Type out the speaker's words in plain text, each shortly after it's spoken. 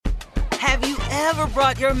Have you ever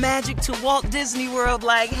brought your magic to Walt Disney World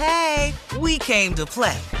like, hey, we came to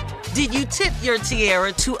play? Did you tip your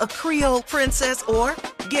tiara to a Creole princess or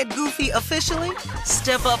get goofy officially?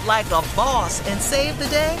 Step up like a boss and save the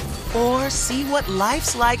day? Or see what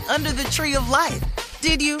life's like under the tree of life?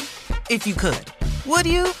 Did you? If you could. Would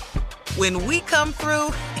you? When we come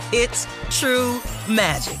through, it's true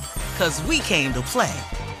magic. 'Cause we came to play.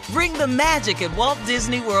 Bring the magic at Walt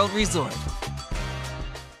Disney World Resort.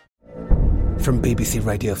 From BBC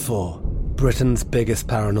Radio 4, Britain's biggest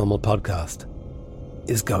paranormal podcast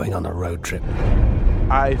is going on a road trip.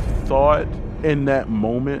 I thought in that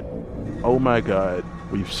moment, oh my God,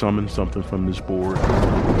 we've summoned something from this board.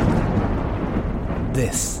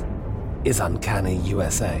 This is Uncanny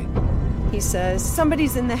USA. He says,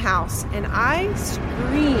 somebody's in the house, and I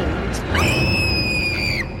screamed.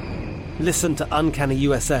 Listen to Uncanny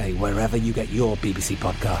USA wherever you get your BBC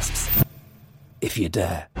podcasts, if you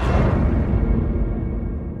dare.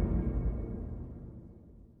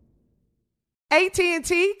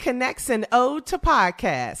 AT&T connects an ode to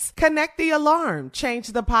podcasts. Connect the alarm. Change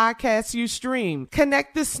the podcast you stream.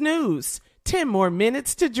 Connect the snooze. 10 more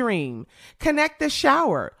minutes to dream. Connect the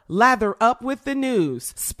shower. Lather up with the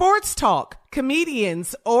news. Sports talk,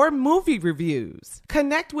 comedians, or movie reviews.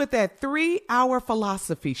 Connect with that 3-hour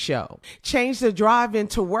philosophy show. Change the drive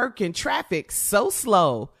into work in traffic so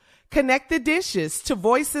slow. Connect the dishes to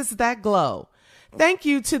voices that glow. Thank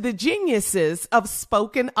you to the geniuses of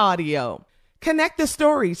spoken audio. Connect the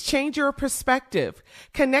stories, change your perspective.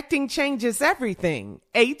 Connecting changes everything.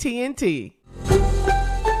 AT&T.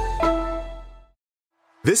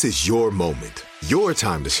 This is your moment, your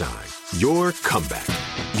time to shine, your comeback.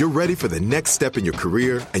 You're ready for the next step in your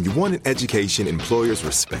career, and you want an education employers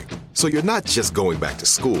respect. So you're not just going back to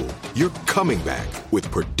school, you're coming back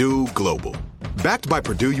with Purdue Global. Backed by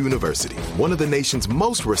Purdue University, one of the nation's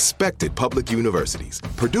most respected public universities,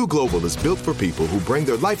 Purdue Global is built for people who bring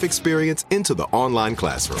their life experience into the online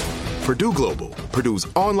classroom. Purdue Global, Purdue's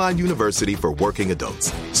online university for working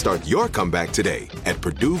adults. Start your comeback today at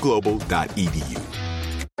purdueglobal.edu.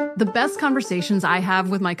 The best conversations I have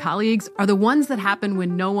with my colleagues are the ones that happen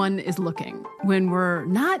when no one is looking, when we're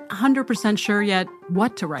not 100% sure yet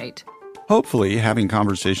what to write. Hopefully, having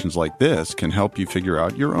conversations like this can help you figure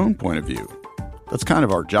out your own point of view. That's kind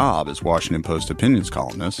of our job as Washington Post opinions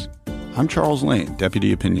columnists. I'm Charles Lane,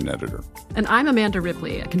 Deputy Opinion Editor. And I'm Amanda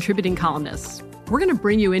Ripley, a contributing columnist. We're going to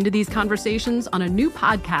bring you into these conversations on a new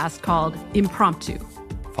podcast called Impromptu.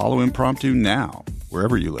 Follow Impromptu now,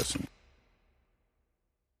 wherever you listen.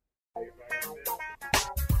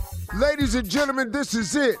 Ladies and gentlemen, this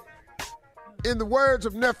is it. In the words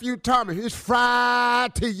of Nephew Tommy, it's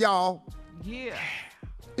Friday, y'all. Yeah.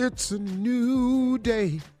 It's a new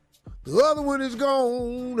day. The other one is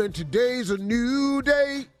gone, and today's a new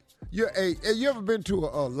day. You ever been to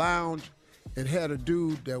a lounge and had a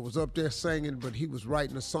dude that was up there singing, but he was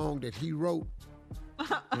writing a song that he wrote?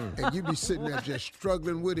 And you be sitting there just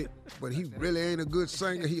struggling with it, but he really ain't a good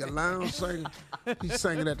singer. He a lounge singer. He's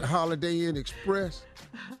singing at the Holiday Inn Express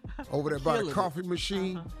over there by the coffee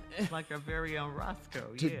machine. Like our very own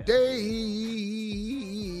Roscoe. Today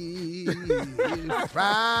is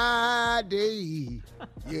Friday.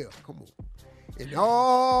 Yeah, come on. And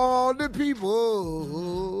all the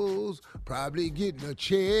people's probably getting a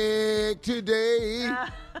check today.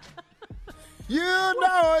 You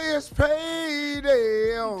know it's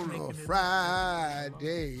payday on a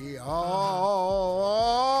Friday all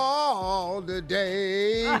the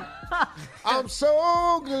day. I'm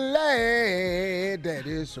so glad that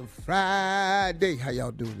it's a Friday. How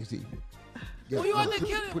y'all doing this evening? Well, you want to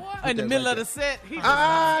kill it, in the middle of the set.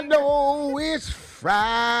 I know it's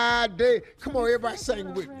Friday. Come on, everybody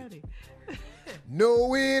sing with me.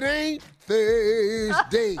 No, it ain't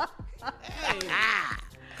Thursday. Hey.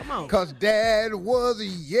 Come on. Cause that was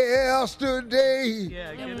yesterday.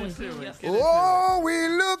 Yeah, get into it. Oh, we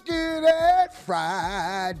looking at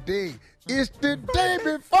Friday. It's the day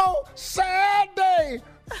before Saturday.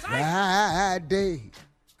 Friday.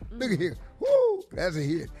 Look at here. Woo, that's a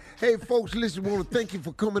hit. Hey, folks, listen, we want to thank you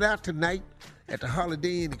for coming out tonight at the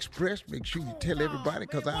Holiday Inn Express. Make sure you tell everybody,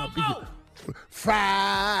 because I'll be here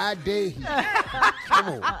Friday.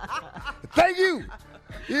 Come on. Thank you.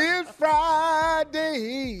 It's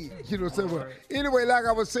Friday. You know what I'm saying? Well, anyway, like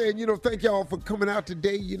I was saying, thank y'all for coming out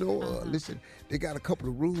today. Listen, they got a couple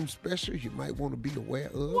of room specials you might want to be aware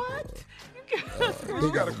of. What?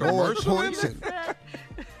 They got award points.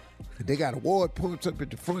 They got award points up at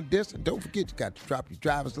the front desk. And don't forget, you got to drop your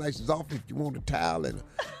driver's license off if you want a towel and a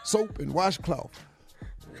soap and washcloth.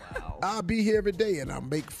 Wow. I'll be here every day, and I'll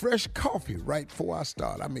make fresh coffee right before I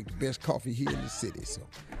start. I make the best coffee here in the city, so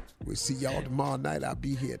We'll see y'all tomorrow night. I'll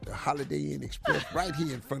be here at the Holiday Inn Express right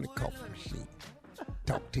here in front of the coffee machine.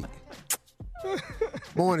 Talk to you.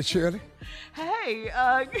 Morning, Shirley. Hey,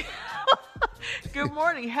 good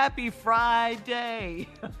morning. Happy Friday.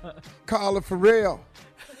 Carla Farrell.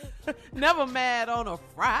 Never mad on a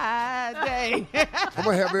Friday. I'm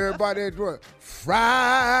going to have everybody enjoy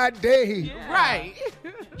Friday. Yeah. Right.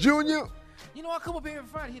 Junior. You know, I come up here every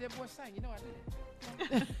Friday, hear that boy sing. You know I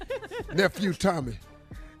did it. Nephew Tommy.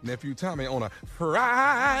 Nephew Tommy on a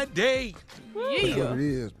Friday. That's what it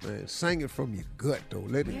is, man. Sing it from your gut, though.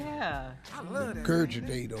 Let it I love that.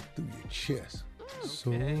 regurgitate up through your chest. Okay.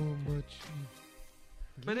 So much.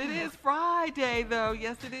 But it is Friday, though.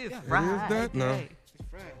 Yes, it is. Friday. It is that now.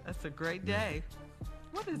 That's a great day.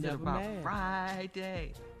 What is it about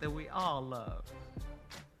Friday that we all love?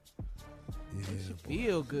 Yeah,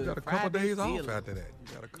 feel good. You got a couple days off after that.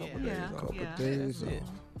 You got a couple days off. Couple days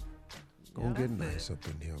off. Gonna get nice up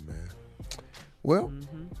in here, man. Well,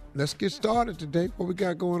 let's get started today. What we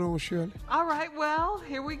got going on, Shirley? All right, well,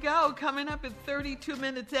 here we go. Coming up at 32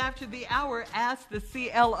 minutes after the hour, Ask the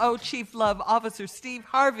CLO Chief Love Officer Steve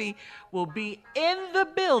Harvey will be in the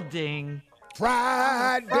building.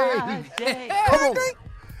 Friday. Come on.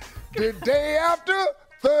 The day after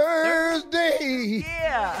Thursday.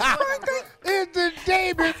 Yeah. It's the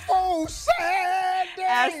day before Saturday.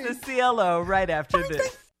 Ask the CLO right after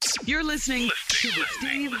this. You're listening to the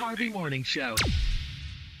Steve Harvey Morning Show.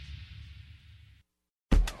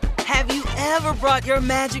 Have you ever brought your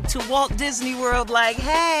magic to Walt Disney World like,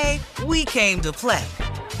 hey, we came to play?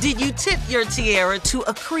 Did you tip your tiara to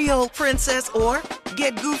a Creole princess or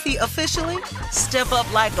get goofy officially? Step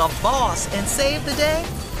up like a boss and save the day?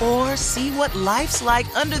 Or see what life's like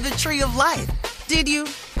under the tree of life? Did you?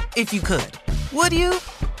 If you could. Would you?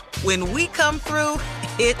 When we come through,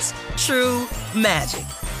 it's true magic.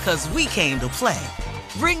 'Cause we came to play.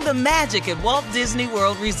 Bring the magic at Walt Disney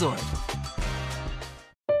World Resort.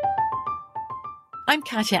 I'm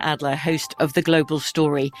Katya Adler, host of The Global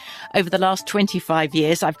Story. Over the last 25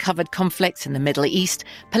 years, I've covered conflicts in the Middle East,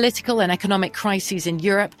 political and economic crises in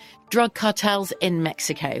Europe, drug cartels in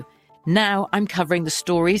Mexico. Now I'm covering the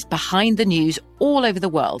stories behind the news all over the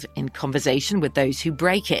world in conversation with those who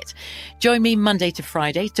break it. Join me Monday to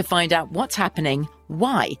Friday to find out what's happening,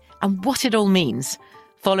 why, and what it all means.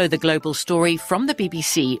 Follow The Global Story from the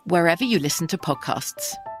BBC wherever you listen to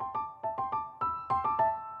podcasts.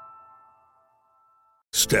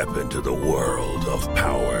 Step into the world of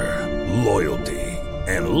power, loyalty,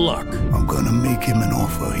 and luck. I'm gonna make him an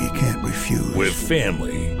offer he can't refuse. With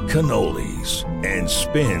family, cannolis, and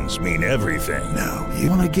spins mean everything. Now, you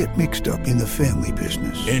wanna get mixed up in the family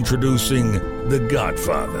business. Introducing The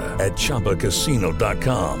Godfather at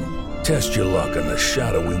ChumbaCasino.com. Test your luck in the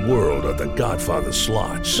shadowy world of The Godfather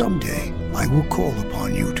slot. Someday, I will call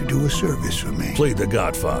upon you to do a service for me. Play The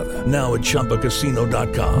Godfather, now at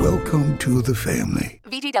ChumbaCasino.com. Welcome to the family.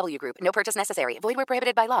 VGW Group. No purchase necessary. Void where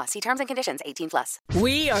prohibited by law. See terms and conditions. 18+.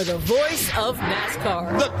 We are the voice of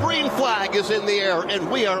NASCAR. The green flag is in the air,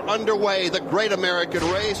 and we are underway. The great American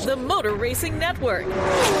race. The Motor Racing Network.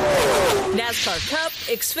 NASCAR Cup,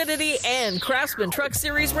 Xfinity, and Craftsman Truck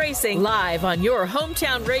Series Racing live on your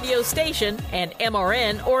hometown radio station and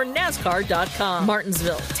MRN or NASCAR.com.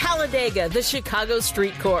 Martinsville, Talladega, the Chicago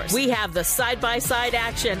Street Course. We have the side-by-side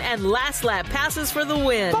action and last lap passes for the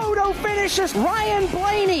win. Photo finishes. Ryan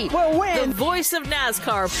Blaney will win. The voice of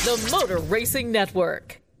NASCAR, the Motor Racing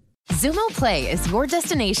Network. Xumo Play is your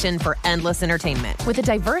destination for endless entertainment. With a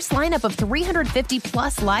diverse lineup of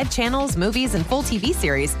 350-plus live channels, movies, and full TV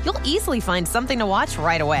series, you'll easily find something to watch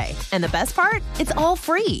right away. And the best part? It's all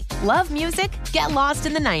free. Love music? Get lost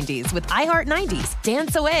in the 90s with iHeart 90s,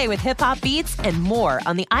 dance away with hip-hop beats, and more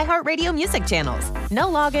on the iHeartRadio music channels. No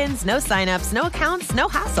logins, no signups, no accounts, no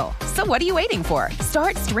hassle. So what are you waiting for?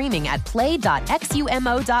 Start streaming at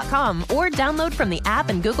play.xumo.com or download from the app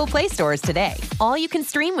and Google Play stores today. All you can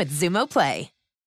stream with Xumo Play.